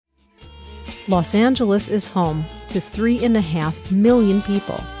Los Angeles is home to 3.5 million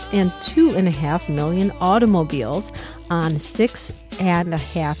people and 2.5 million automobiles on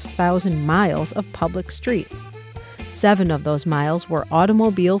 6,500 miles of public streets. 7 of those miles were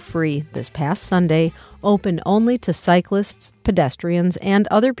automobile-free this past Sunday, open only to cyclists, pedestrians, and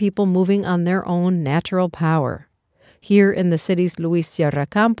other people moving on their own natural power. Here in the city's Luis Sierra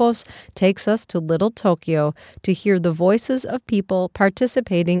Campos takes us to Little Tokyo to hear the voices of people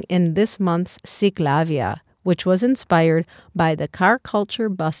participating in this month's Ciclavia, which was inspired by the car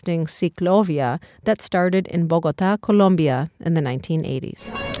culture-busting Ciclovia that started in Bogota, Colombia in the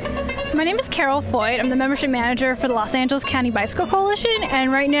 1980s. My name is Carol Foyt. I'm the membership manager for the Los Angeles County Bicycle Coalition, and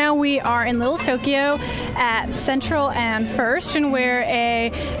right now we are in Little Tokyo at Central and First, and we're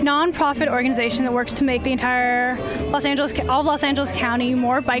a non-profit organization that works to make the entire all of Los Angeles County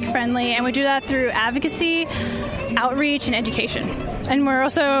more bike-friendly, and we do that through advocacy, outreach, and education. And we're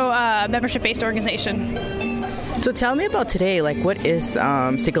also a membership-based organization. So tell me about today. What is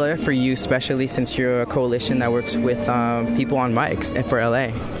Ciclavia for you, especially since you're a coalition that works with people on bikes and for LA?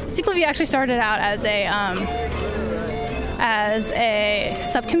 Ciclavia actually started out as a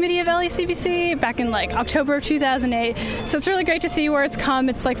subcommittee of LACBC back in October of 2008. So it's really great to see where it's come.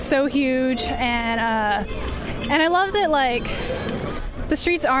 It's so huge, and I love that the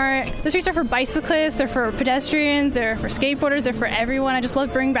streets are for bicyclists, they're for pedestrians, they're for skateboarders, they're for everyone. I just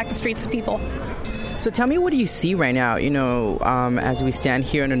love bringing back the streets to people. So tell me, what do you see right now, as we stand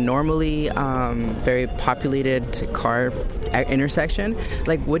here in a normally very populated car intersection?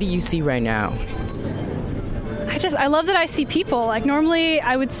 What do you see right now? I love that I see people. Normally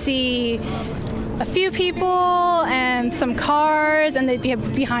I would see a few people and some cars, and they'd be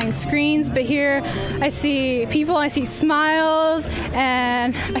behind screens. But here I see people, I see smiles,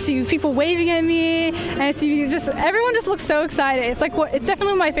 and I see people waving at me, and I see everyone just looks so excited. It's it's definitely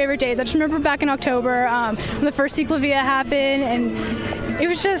one of my favorite days. I just remember back in October when the first Ciclavia happened, and it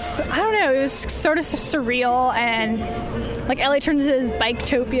was just, I don't know, it was sort of surreal, and LA turned into this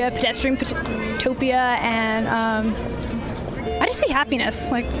bike-topia, pedestrian-topia, and I just see happiness.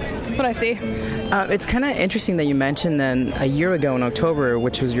 That's what I see. It's kind of interesting that you mentioned then a year ago in October,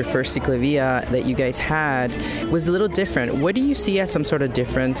 which was your first Ciclavia that you guys had, was a little different. What do you see as some sort of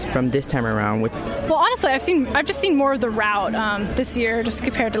difference from this time around? Well, honestly, I've just seen more of the route this year just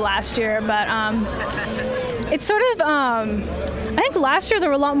compared to last year, but it's sort of I think last year there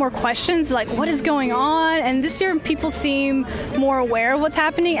were a lot more questions, what is going on? And this year people seem more aware of what's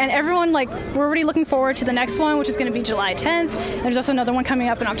happening, and everyone, we're already looking forward to the next one, which is going to be July 10th. There's also another one coming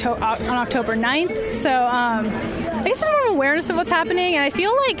up on October 9th. So I guess there's more awareness of what's happening, and I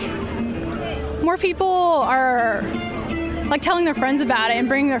feel more people are telling their friends about it and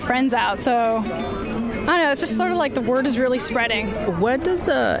bringing their friends out. So I don't know, it's just sort of the word is really spreading. What does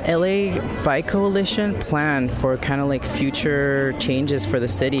the LA Bike Coalition plan for kind of future changes for the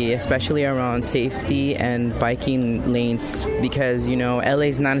city, especially around safety and biking lanes? Because, LA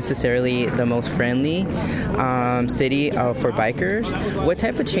is not necessarily the most friendly city for bikers. What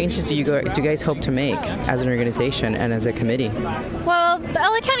type of changes do you guys hope to make as an organization and as a committee? Well, the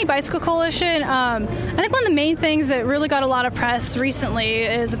LA County Bicycle Coalition, I think one of the main things that really got a lot of press recently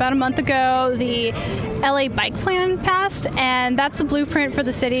is about a month ago, the LA Bike Plan passed, and that's the blueprint for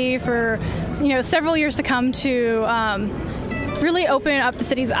the city for several years to come to really open up the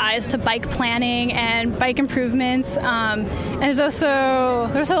city's eyes to bike planning and bike improvements. And there's also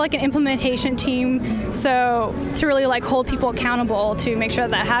an implementation team, so to really hold people accountable to make sure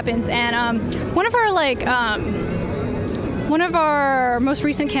that happens. And one of our most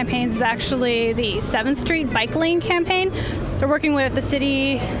recent campaigns is actually the 7th Street Bike Lane campaign. We're working with the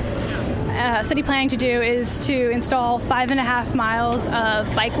city planning to do is to install 5.5 miles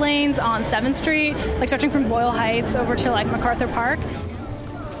of bike lanes on 7th Street, starting from Boyle Heights over to MacArthur Park.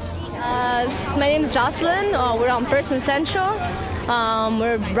 My name is Jocelyn. We're on First and Central.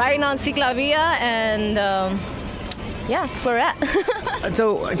 We're riding on Ciclavia, and that's where we're at.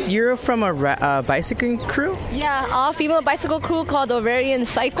 So you're from a bicycling crew? Yeah, all-female bicycle crew called Ovarian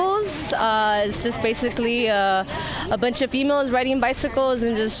Cycles. It's just basically a bunch of females riding bicycles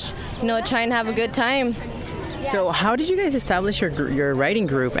and just trying to have a good time. So how did you guys establish your riding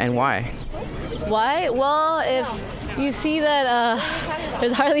group, and why? Why? Well, if you see that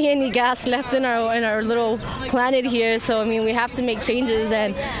there's hardly any gas left in our little planet here, so we have to make changes,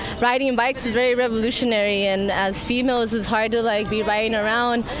 and riding bikes is very revolutionary, and as females it's hard to be riding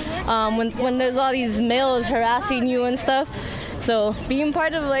around when there's all these males harassing you and stuff. So being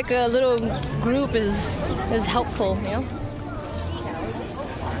part of a little group is helpful,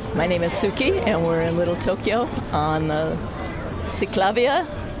 My name is Suki, and we're in Little Tokyo on Ciclavia.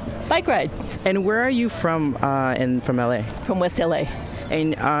 bike ride. And where are you from from LA? From West LA.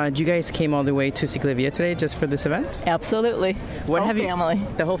 And you guys came all the way to Ciclavia today just for this event? Absolutely. What Whole family.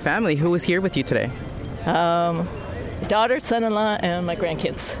 The whole family. Who was here with you today? Daughter, son-in-law, and my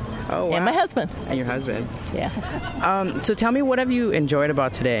grandkids. Oh, wow. And my husband. And your husband. Yeah. So tell me, what have you enjoyed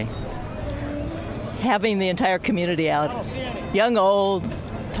about today? Having the entire community out. Young, old,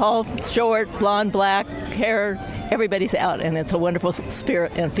 tall, short, blonde, black, hair. Everybody's out, and it's a wonderful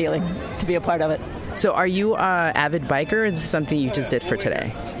spirit and feeling to be a part of it. So are you an avid biker, or is this something you just did for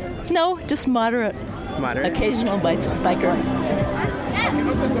today? No, just moderate. Moderate? Occasional biker.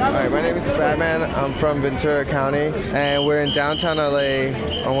 Hi, my name is Batman. I'm from Ventura County, and we're in downtown LA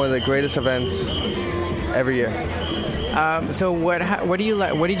on one of the greatest events every year. So what do you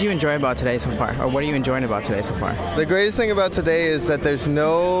like? What did you enjoy about today so far, or what are you enjoying about today so far? The greatest thing about today is that there's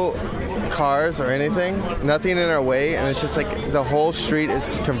no cars or anything, nothing in our way, and it's just like the whole street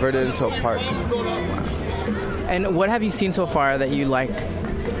is converted into a park. And what have you seen so far that you like?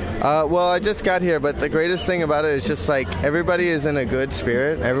 Well, I just got here, but the greatest thing about it is just like everybody is in a good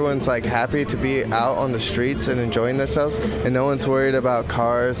spirit. Everyone's like happy to be out on the streets and enjoying themselves, and no one's worried about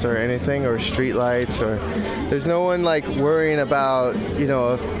cars or anything or street lights, or there's no one like worrying about, you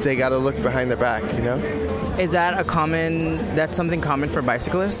know, if they got to look behind their back, you know? Is that that's something common for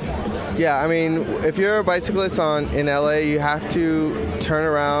bicyclists? Yeah, I mean, if you're a bicyclist in LA, you have to turn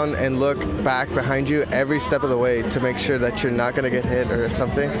around and look back behind you every step of the way to make sure that you're not going to get hit or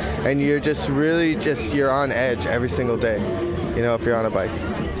something. And you're just really you're on edge every single day, you know, if you're on a bike.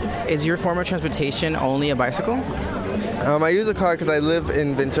 Is your form of transportation only a bicycle? I use a car because I live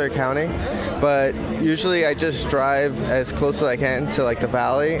in Ventura County, but usually I just drive as close as I can to like the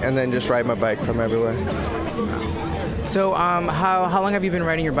valley and then just ride my bike from everywhere. So how long have you been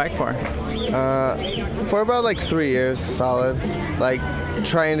riding your bike for? For about like 3 years, solid. Like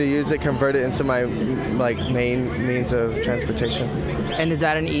trying to use it, convert it into my like main means of transportation. And is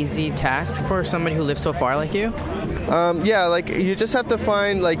that an easy task for somebody who lives so far like you? Yeah, like you just have to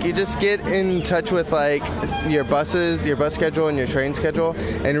find, like you just get in touch with like your bus schedule and your train schedule,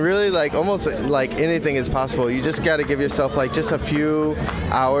 and really like almost like anything is possible. You just got to give yourself like just a few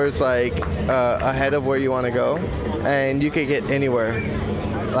hours like ahead of where you want to go, and you could get anywhere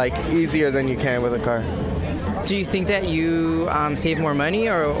like easier than you can with a car. Do you think that you save more money,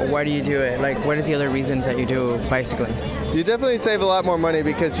 or why do you do it? Like, what is the other reasons that you do bicycling? You definitely save a lot more money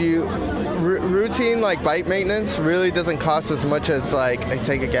because routine like bike maintenance really doesn't cost as much as like a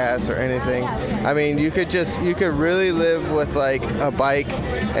tank of gas or anything. I mean, you could really live with like a bike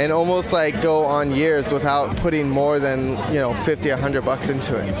and almost like go on years without putting more than, you know, $50, $100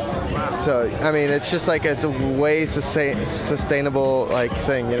 into it. So, I mean, it's just like it's a way sustainable like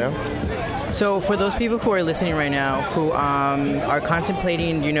thing, you know? So for those people who are listening right now who are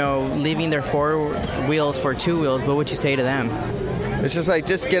contemplating, you know, leaving their 4 wheels for 2 wheels, what would you say to them? It's just like,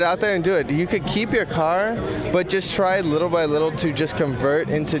 just get out there and do it. You could keep your car, but just try little by little to just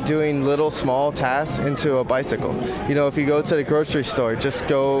convert into doing little small tasks into a bicycle. You know, if you go to the grocery store, just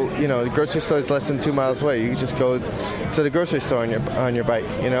go, you know, the grocery store is less than 2 miles away. You can just go to the grocery store on your bike,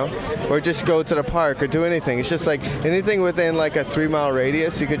 you know, or just go to the park or do anything. It's just like anything within like a 3-mile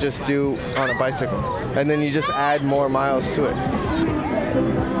radius you could just do on a bicycle, and then you just add more miles to it.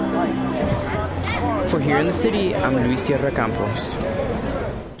 For Here in the City, I'm Luis Sierra Campos.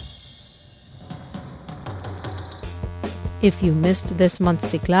 If you missed this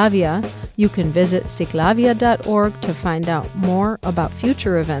month's Ciclavia, you can visit ciclavia.org to find out more about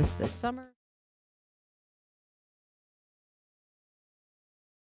future events this summer.